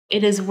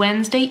It is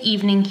Wednesday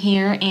evening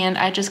here, and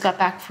I just got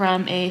back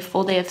from a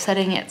full day of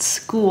studying at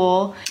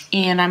school,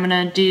 and I'm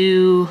gonna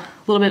do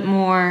a little bit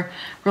more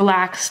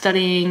relaxed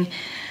studying.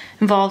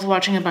 Involves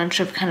watching a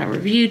bunch of kind of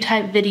review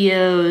type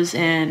videos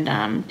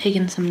and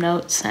taking some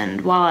notes.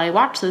 And while I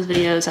watch those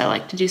videos, I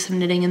like to do some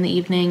knitting in the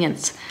evening.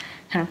 It's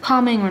kind of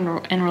calming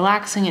and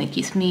relaxing, and it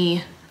keeps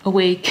me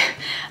awake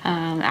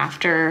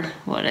after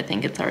what I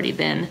think it's already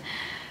been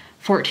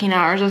 14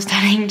 hours of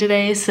studying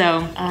today.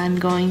 So I'm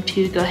going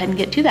to go ahead and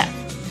get to that.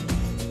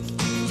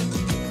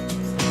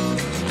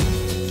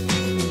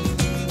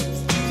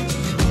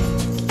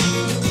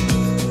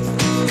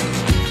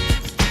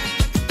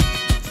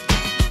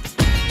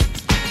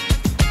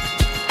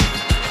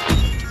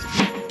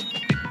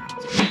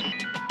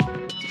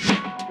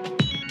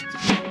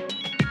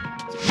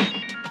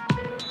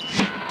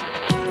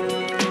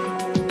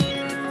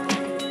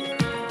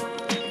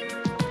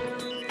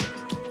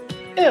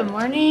 Good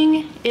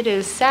morning. It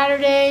is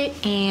Saturday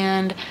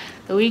and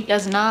the week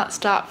does not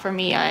stop for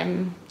me.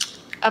 I'm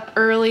up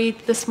early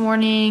this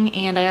morning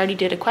and I already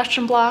did a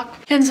question block.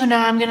 And so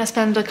now I'm gonna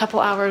spend a couple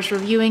hours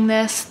reviewing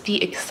this.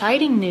 The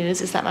exciting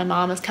news is that my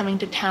mom is coming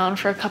to town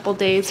for a couple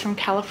days from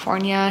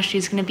California.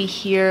 She's gonna be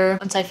here.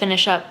 Once I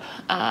finish up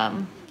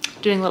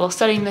doing a little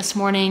studying this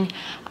morning,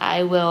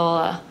 I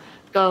will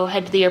go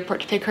head to the airport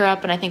to pick her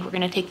up, and I think we're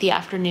gonna take the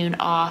afternoon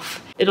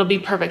off. It'll be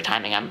perfect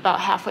timing. I'm about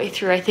halfway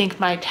through. I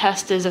think my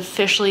test is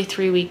officially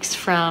 3 weeks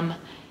from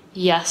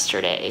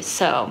yesterday.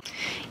 So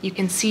you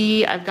can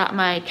see I've got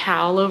my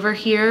cowl over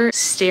here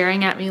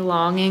staring at me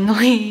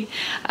longingly.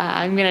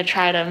 I'm gonna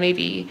try to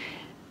maybe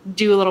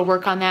do a little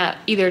work on that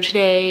either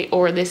today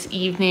or this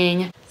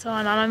evening. So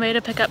I'm on my way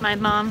to pick up my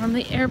mom from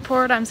the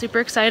airport. I'm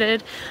super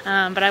excited,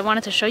 but I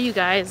wanted to show you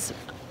guys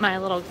my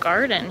little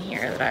garden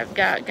here that I've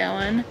got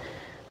going.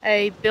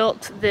 I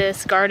built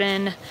this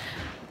garden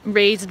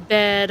raised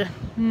bed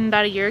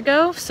about a year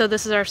ago, so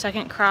this is our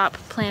second crop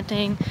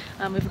planting.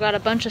 We've got a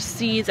bunch of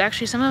seeds.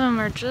 Actually, some of them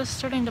are just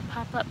starting to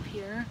pop up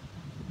here.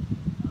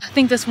 I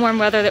think this warm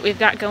weather that we've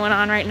got going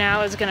on right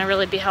now is gonna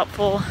really be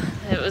helpful.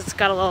 It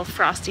got a little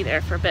frosty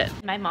there for a bit.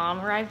 My mom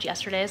arrived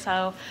yesterday,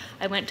 so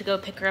I went to go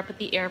pick her up at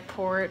the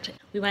airport.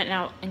 We went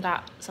out and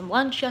got some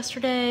lunch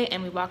yesterday,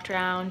 and we walked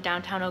around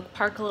downtown Oak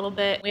Park a little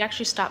bit. We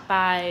actually stopped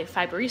by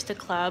Fiberista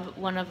Club,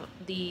 one of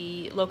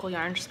the local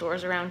yarn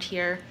stores around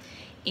here,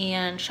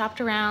 and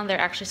shopped around. They're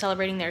actually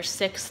celebrating their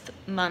 6th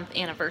month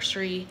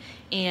anniversary,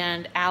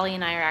 and Allie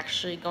and I are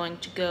actually going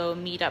to go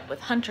meet up with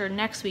Hunter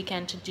next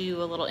weekend to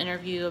do a little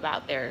interview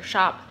about their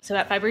shop. So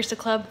at Fiberista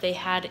Club, they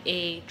had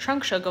a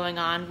trunk show going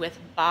on with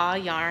Ba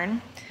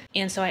yarn,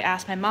 and so I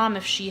asked my mom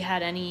if she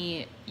had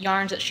any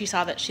yarns that she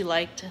saw that she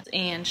liked,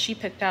 and she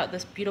picked out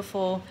this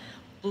beautiful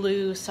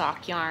blue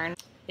sock yarn.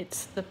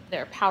 It's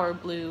their Power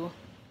Blue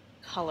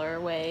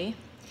colorway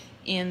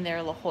in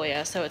their La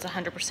Jolla, so it's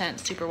 100%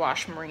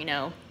 superwash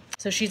merino.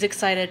 So she's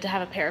excited to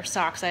have a pair of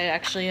socks. I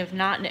actually have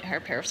not knit her a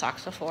pair of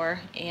socks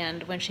before,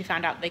 and when she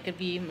found out they could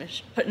be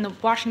put in the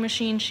washing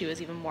machine, she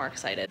was even more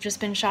excited. Just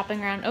been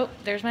shopping around. Oh,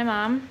 there's my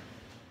mom.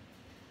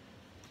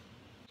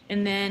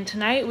 And then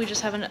tonight we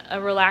just have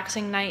a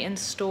relaxing night in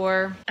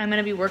store. I'm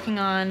gonna be working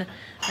on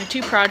my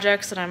 2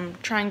 projects that I'm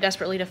trying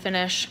desperately to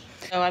finish.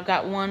 So I've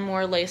got one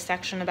more lace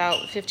section,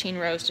 about 15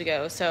 rows to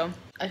go. So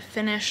I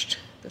finished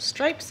the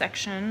stripe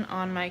section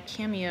on my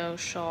cameo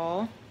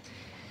shawl,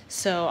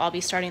 so I'll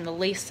be starting the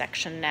lace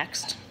section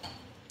next.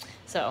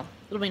 So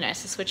it'll be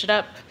nice to switch it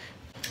up.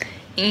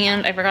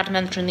 And I forgot to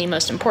mention the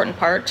most important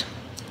part,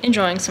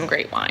 enjoying some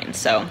great wine.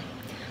 So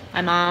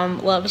my mom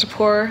loves to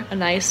pour a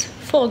nice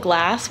full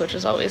glass, which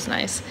is always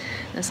nice.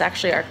 This is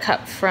actually our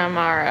cup from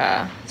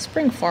our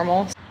spring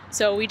formal.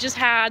 So we just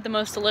had the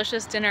most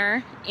delicious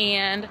dinner,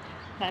 and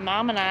my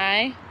mom and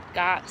I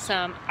got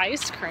some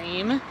ice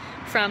cream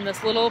from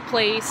this little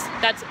place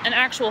that's an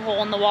actual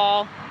hole in the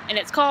wall, and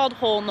it's called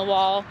Hole in the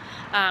Wall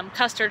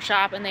custard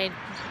shop, and they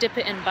dip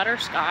it in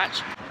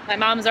butterscotch. My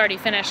mom's already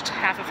finished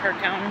half of her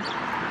cone.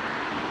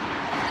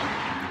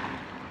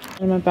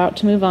 I'm about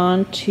to move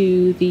on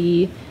to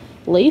the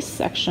lace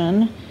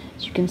section.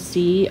 As you can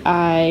see,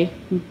 I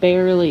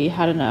barely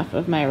had enough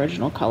of my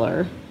original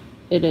color.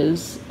 It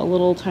is a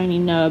little tiny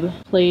nub.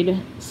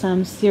 Played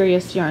some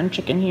serious yarn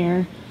chicken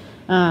here.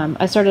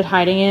 I started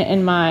hiding it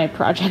in my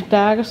project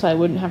bag so I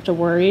wouldn't have to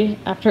worry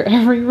after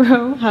every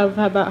row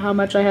about how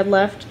much I had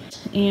left.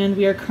 And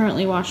we are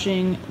currently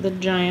washing the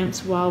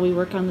giants while we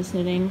work on this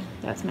knitting.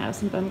 That's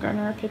Madison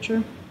Bumgarner, our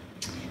picture.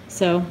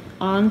 So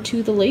on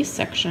to the lace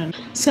section.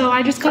 So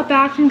I just got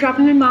back from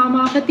dropping my mom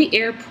off at the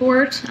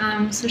airport.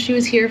 So she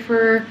was here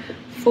for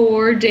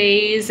 4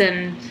 days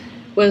and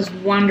was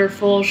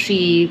wonderful.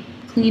 She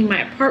cleaned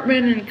my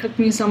apartment and cooked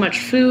me so much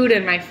food,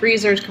 and my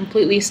freezer is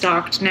completely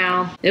stocked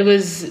now. It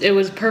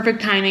was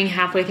perfect timing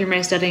halfway through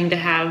my studying to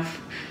have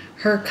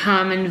her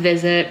come and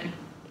visit.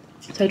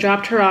 So I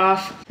dropped her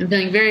off. I'm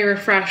feeling very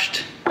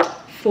refreshed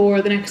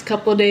for the next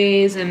couple of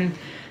days and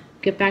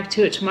get back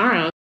to it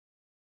tomorrow.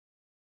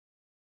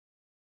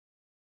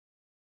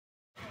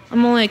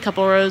 I'm only a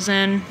couple rows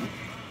in,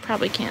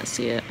 probably can't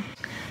see it.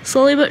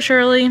 Slowly but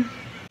surely,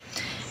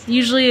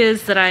 usually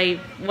is that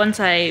once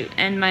I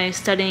end my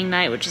studying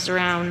night, which is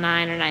around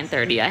 9 or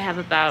 9:30, I have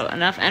about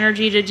enough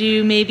energy to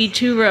do maybe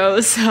 2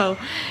 rows. So,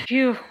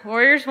 phew,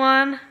 Warriors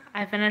won.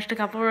 I finished a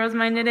couple rows of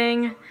my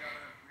knitting.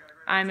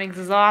 I'm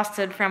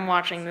exhausted from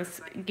watching this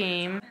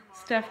game.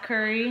 Steph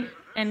Curry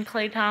and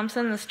Klay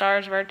Thompson, the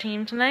stars of our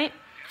team tonight.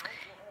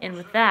 And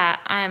with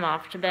that, I am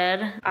off to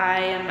bed. I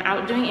am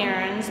out doing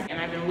errands,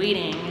 and I've been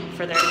waiting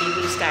for there to be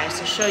blue skies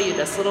to show you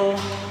this little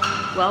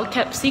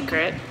well-kept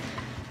secret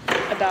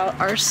about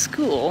our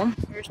school.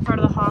 Here's part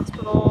of the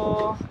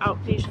hospital,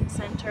 outpatient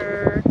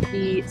center,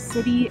 the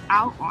city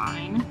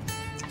outline,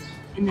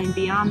 and then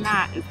beyond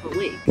that is the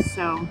lake.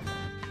 So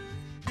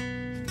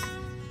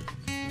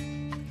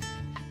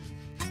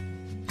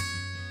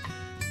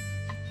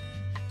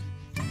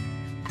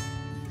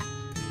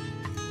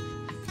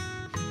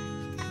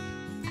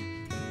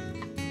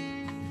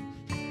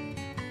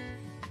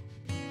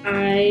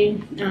I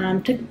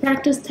took a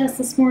practice test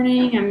this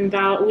morning. I'm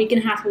about a week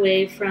and a half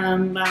away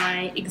from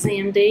my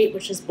exam date,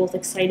 which is both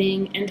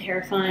exciting and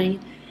terrifying.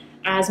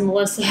 As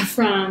Melissa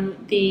from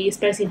the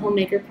Spicy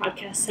Homemaker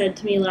podcast said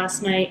to me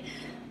last night,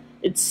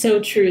 it's so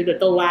true that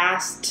the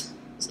last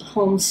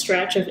home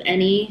stretch of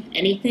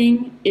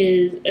anything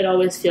it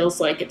always feels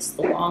like it's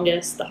the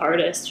longest, the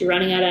hardest. You're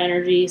running out of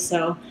energy,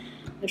 so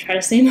I try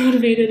to stay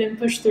motivated and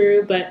push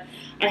through, but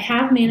I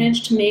have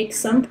managed to make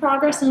some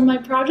progress on my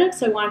project,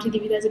 so I wanted to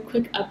give you guys a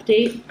quick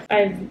update.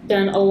 I've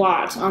done a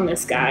lot on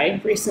this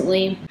guy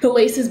recently. The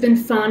lace has been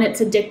fun,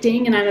 it's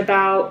addicting, and I'm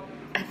about,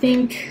 I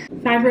think,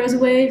 5 rows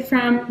away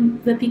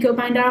from the picot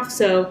bind off.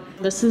 So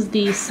this is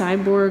the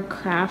Cyborg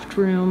Craft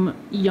Room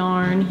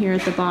yarn here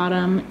at the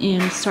bottom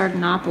in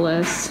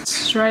Sardinopolis.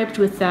 Striped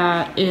with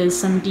that is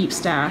some deep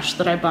stash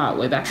that I bought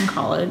way back in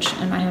college,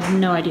 and I have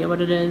no idea what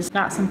it is.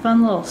 Got some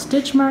fun little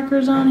stitch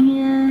markers on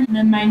here, and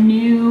then my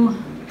new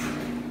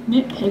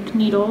Knit Pick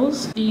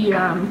needles, the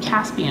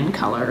Caspian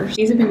colors.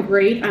 These have been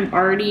great. I'm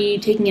already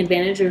taking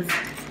advantage of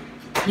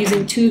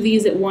using 2 of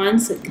these at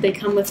once. They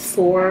come with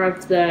 4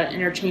 of the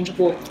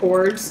interchangeable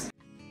cords.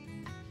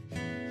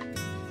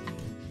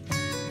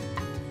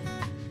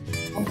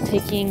 I'm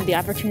taking the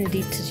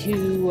opportunity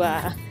to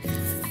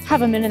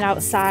have a minute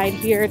outside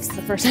here. It's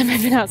the first time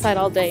I've been outside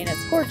all day and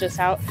it's gorgeous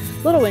out,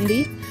 a little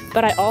windy,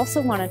 but I also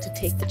wanted to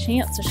take the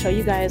chance to show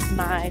you guys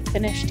my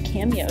finished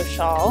cameo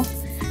shawl.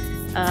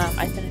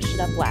 I finished it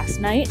up last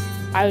night.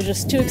 I was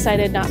just too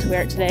excited not to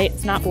wear it today.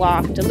 It's not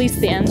blocked. At least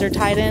the ends are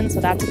tied in,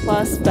 so that's a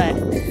plus, but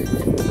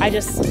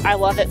I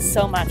love it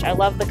so much. I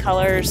love the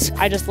colors.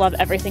 I just love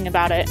everything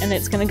about it, and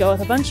it's gonna go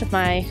with a bunch of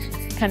my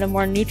kind of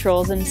more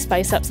neutrals and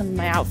spice up some of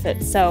my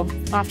outfits. So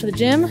off to the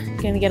gym,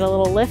 gonna get a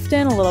little lift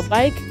in, a little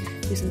bike,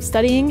 do some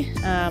studying,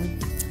 and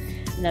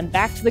then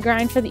back to the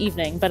grind for the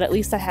evening. But at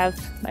least I have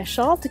my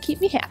shawl to keep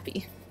me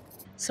happy.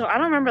 So I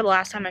don't remember the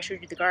last time I showed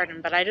you the garden,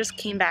 but I just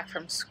came back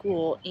from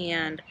school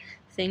and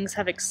things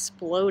have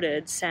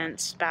exploded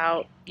since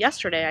about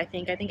yesterday, I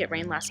think. I think it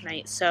rained last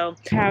night. So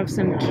I have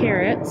some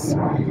carrots,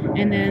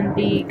 and then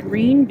the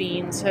green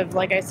beans have,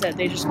 like I said,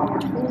 they just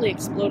totally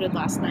exploded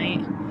last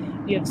night.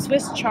 We have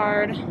Swiss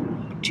chard,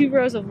 2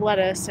 rows of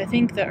lettuce. I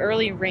think the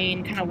early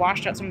rain kind of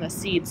washed out some of the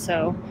seeds,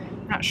 so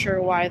I'm not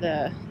sure why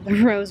the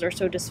rows are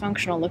so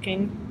dysfunctional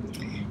looking.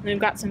 And we've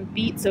got some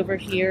beets over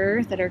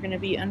here that are going to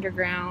be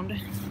underground.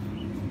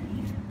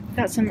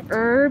 Got some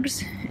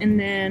herbs, and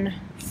then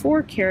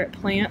 4 carrot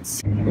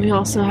plants. We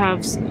also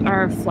have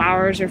our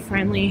flowers are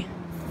finally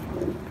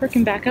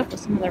perking back up with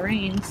some of the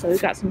rain, so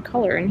we've got some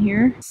color in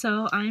here.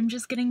 So I'm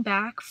just getting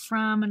back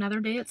from another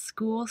day at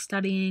school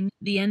studying.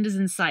 The end is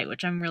in sight,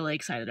 which I'm really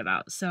excited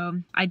about.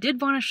 So I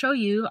did want to show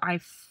you, I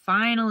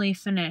finally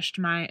finished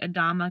my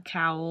Adama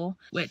cowl,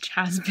 which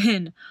has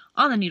been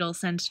on the needle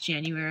since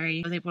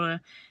January. I was able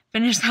to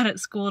finish that at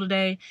school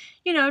today,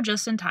 you know,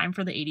 just in time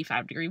for the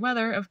 85-degree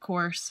weather, of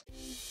course.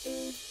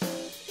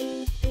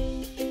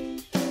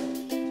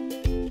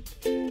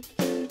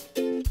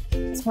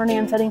 This morning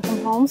I'm studying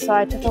from home, so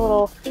I took a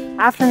little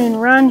afternoon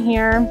run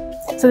here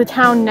to the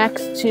town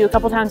next to, a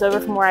couple towns over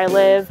from where I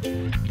live.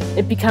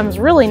 It becomes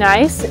really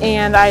nice,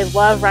 and I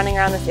love running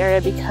around this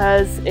area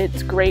because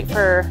it's great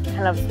for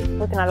kind of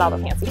looking at all the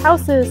fancy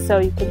houses. So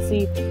you can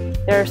see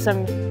there are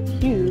some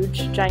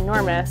huge,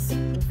 ginormous,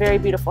 very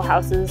beautiful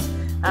houses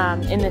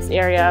in this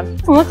area. It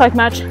doesn't look like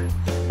much,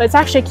 but it's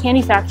actually a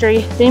candy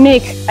factory. They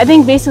make, I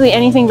think, basically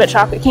anything but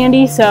chocolate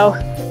candy. So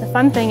the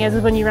fun thing is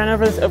when you run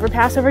over this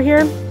overpass over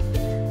here,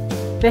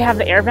 they have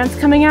the air vents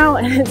coming out,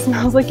 and it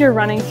smells like you're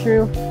running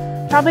through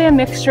probably a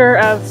mixture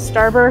of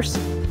Starburst,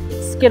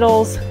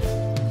 Skittles,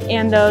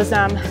 and those,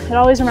 it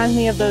always reminds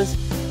me of those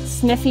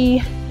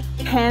sniffy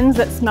pens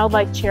that smelled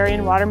like cherry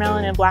and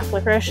watermelon and black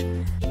licorice.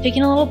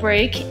 Taking a little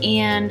break,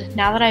 and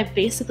now that I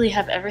basically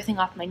have everything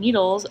off my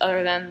needles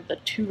other than the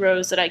 2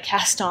 rows that I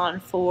cast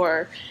on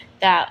for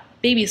that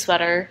baby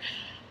sweater,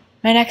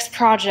 my next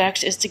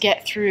project is to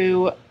get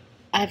through,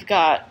 I've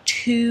got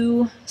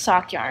 2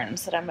 sock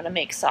yarns that I'm going to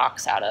make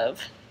socks out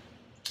of.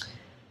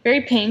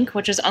 Very pink,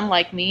 which is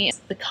unlike me.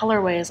 The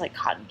colorway is like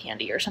cotton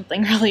candy or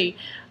something really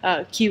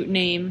cute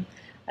name.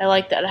 I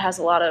like that it has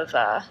a lot of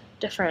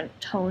different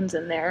tones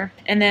in there.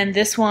 And then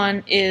this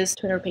one is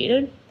twin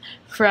repeated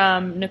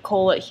from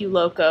Nicole at Hue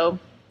Loco,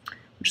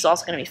 which is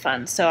also going to be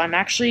fun. So I'm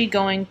actually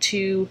going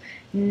to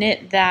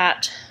knit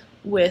that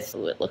with,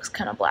 ooh, it looks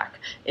kind of black.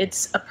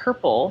 It's a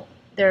purple.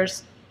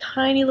 There's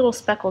tiny little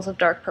speckles of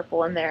dark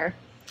purple in there.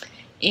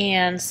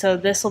 And so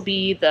this will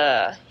be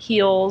the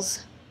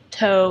heels,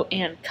 toe,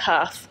 and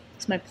cuff.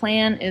 So my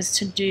plan is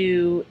to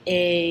do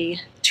a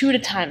 2 at a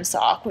time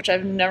sock, which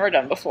I've never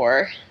done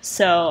before.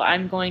 So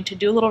I'm going to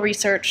do a little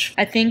research.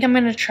 I think I'm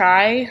going to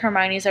try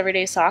Hermione's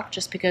Everyday Sock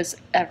just because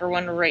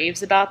everyone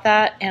raves about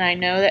that. And I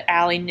know that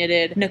Allie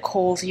knitted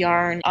Nicole's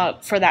yarn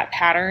up for that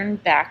pattern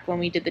back when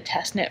we did the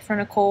test knit for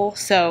Nicole.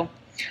 So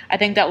I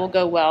think that will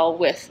go well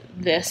with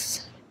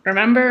this.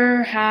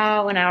 Remember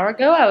how an hour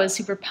ago I was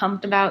super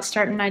pumped about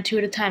starting my 2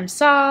 at a time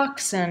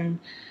socks and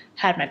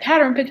had my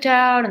pattern picked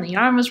out and the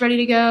yarn was ready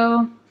to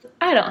go?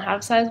 I don't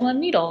have size 1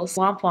 needles.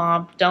 Womp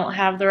womp, don't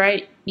have the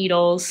right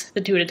needles.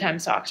 The 2 at a time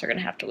socks are gonna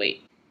have to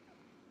wait.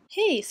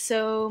 Hey,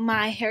 so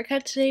my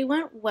haircut today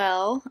went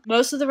well.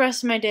 Most of the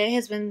rest of my day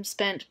has been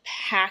spent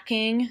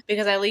packing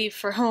because I leave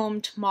for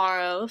home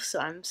tomorrow, so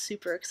I'm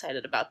super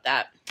excited about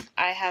that.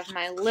 I have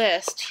my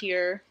list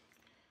here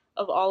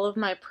of all of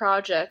my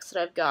projects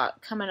that I've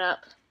got coming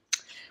up.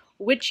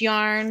 Which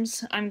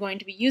yarns I'm going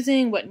to be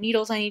using, what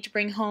needles I need to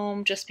bring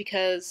home, just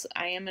because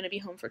I am going to be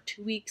home for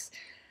 2 weeks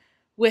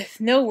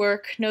with no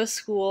work, no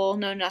school,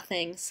 no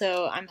nothing,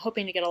 so I'm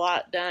hoping to get a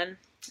lot done.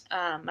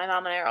 My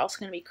mom and I are also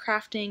going to be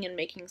crafting and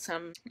making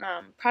some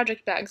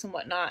project bags and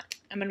whatnot.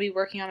 I'm going to be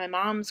working on my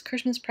mom's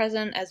Christmas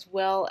present, as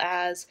well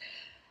as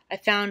I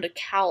found a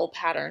cowl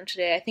pattern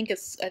today. I think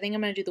I'm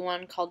going to do the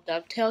one called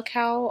Dovetail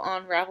Cowl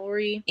on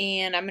Ravelry,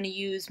 and I'm going to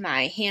use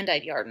my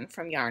hand-dyed yarn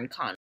from Yarn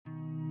Con.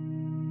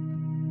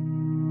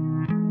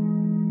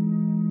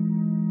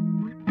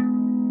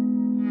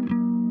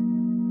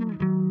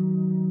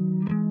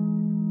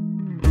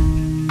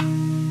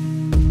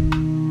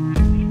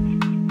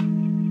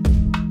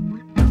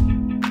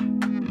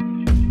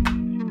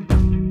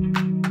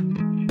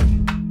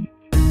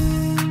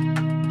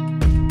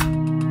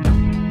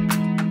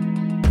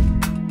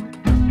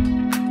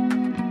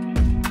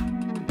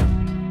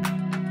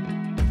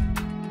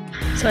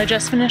 So I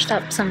just finished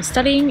up some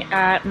studying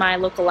at my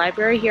local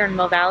library here in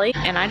Mill Valley,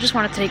 and I just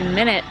wanted to take a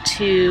minute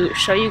to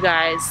show you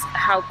guys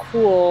how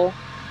cool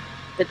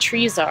the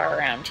trees are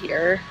around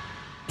here.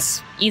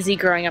 It's easy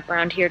growing up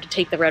around here to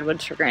take the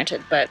redwoods for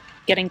granted, but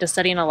getting to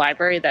study in a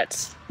library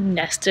that's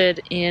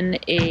nested in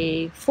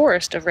a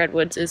forest of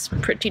redwoods is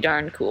pretty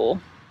darn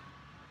cool.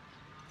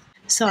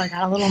 So I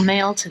got a little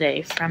mail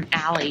today from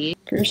Allie.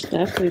 First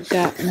up, we've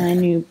got my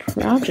new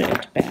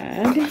project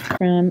bag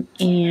from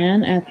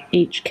Anne at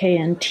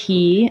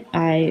HKNT.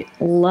 I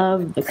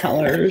love the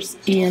colors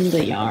in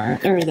the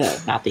yarn, or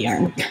not the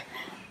yarn,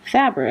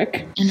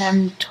 fabric. And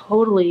I'm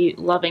totally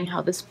loving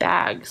how this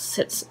bag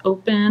sits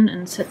open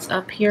and sits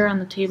up here on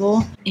the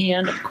table.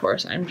 And of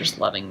course, I'm just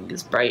loving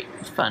these bright,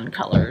 fun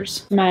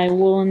colors. My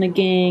Wool in the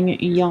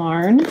Gang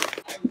yarn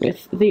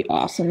with the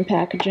awesome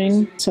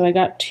packaging. So I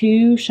got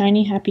 2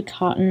 shiny happy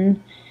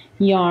cotton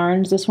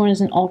yarns. This one is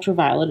an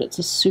ultraviolet. It's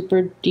a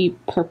super deep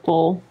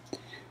purple.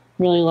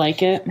 Really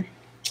like it. And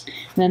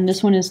then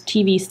this one is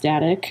TV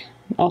Static.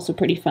 Also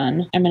pretty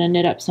fun. I'm going to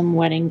knit up some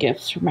wedding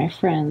gifts for my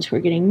friends who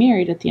are getting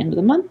married at the end of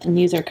the month. And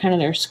these are kind of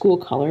their school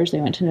colors. They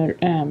went to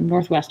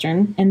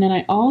Northwestern. And then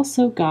I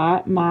also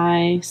got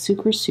my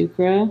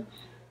Sucra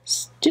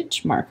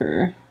stitch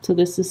marker. So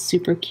this is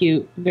super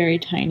cute, very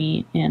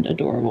tiny and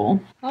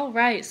adorable. All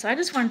right, so I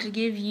just wanted to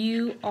give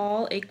you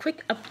all a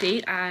quick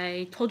update.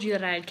 I told you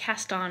that I had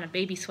cast on a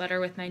baby sweater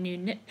with my new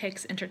Knit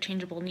Picks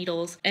interchangeable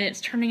needles, and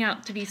it's turning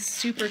out to be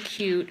super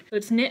cute. So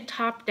it's knit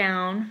top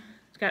down.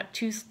 It's got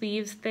 2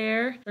 sleeves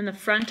there. Then the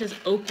front is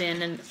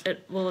open, and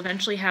it will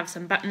eventually have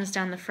some buttons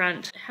down the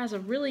front. It has a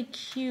really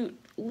cute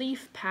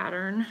leaf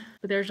pattern,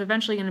 but there's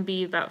eventually going to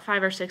be about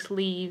 5 or 6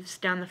 leaves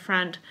down the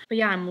front. But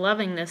yeah, I'm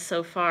loving this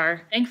so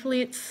far.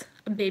 Thankfully it's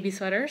a baby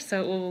sweater,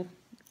 so it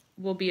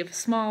will be a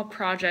small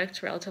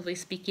project, relatively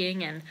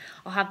speaking, and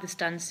I'll have this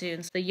done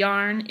soon. So the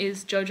yarn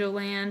is Jojo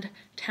Land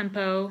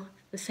Tempo,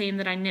 the same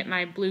that I knit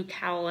my blue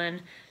cowl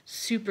in.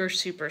 Super,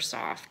 super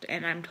soft,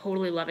 and I'm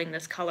totally loving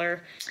this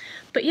color.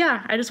 But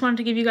yeah, I just wanted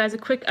to give you guys a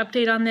quick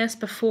update on this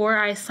before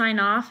I sign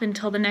off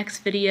until the next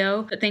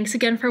video. But thanks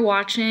again for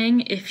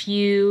watching. If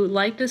you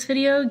liked this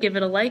video, give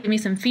it a like. Give me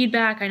some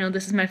feedback. I know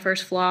this is my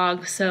first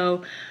vlog,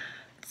 so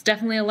it's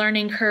definitely a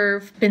learning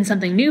curve. Been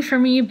something new for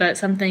me, but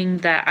something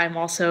that I'm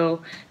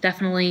also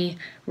definitely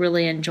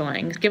really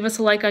enjoying. Give us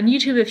a like on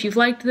YouTube if you've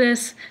liked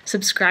this.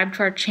 Subscribe to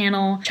our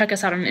channel. Check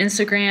us out on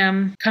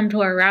Instagram. Come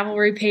to our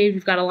Ravelry page.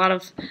 We've got a lot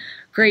of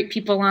great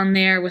people on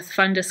there with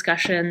fun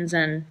discussions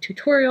and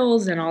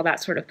tutorials and all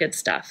that sort of good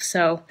stuff.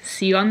 So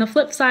see you on the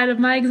flip side of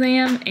my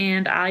exam,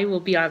 and I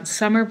will be on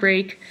summer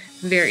break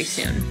very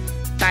soon.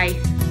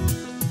 Bye.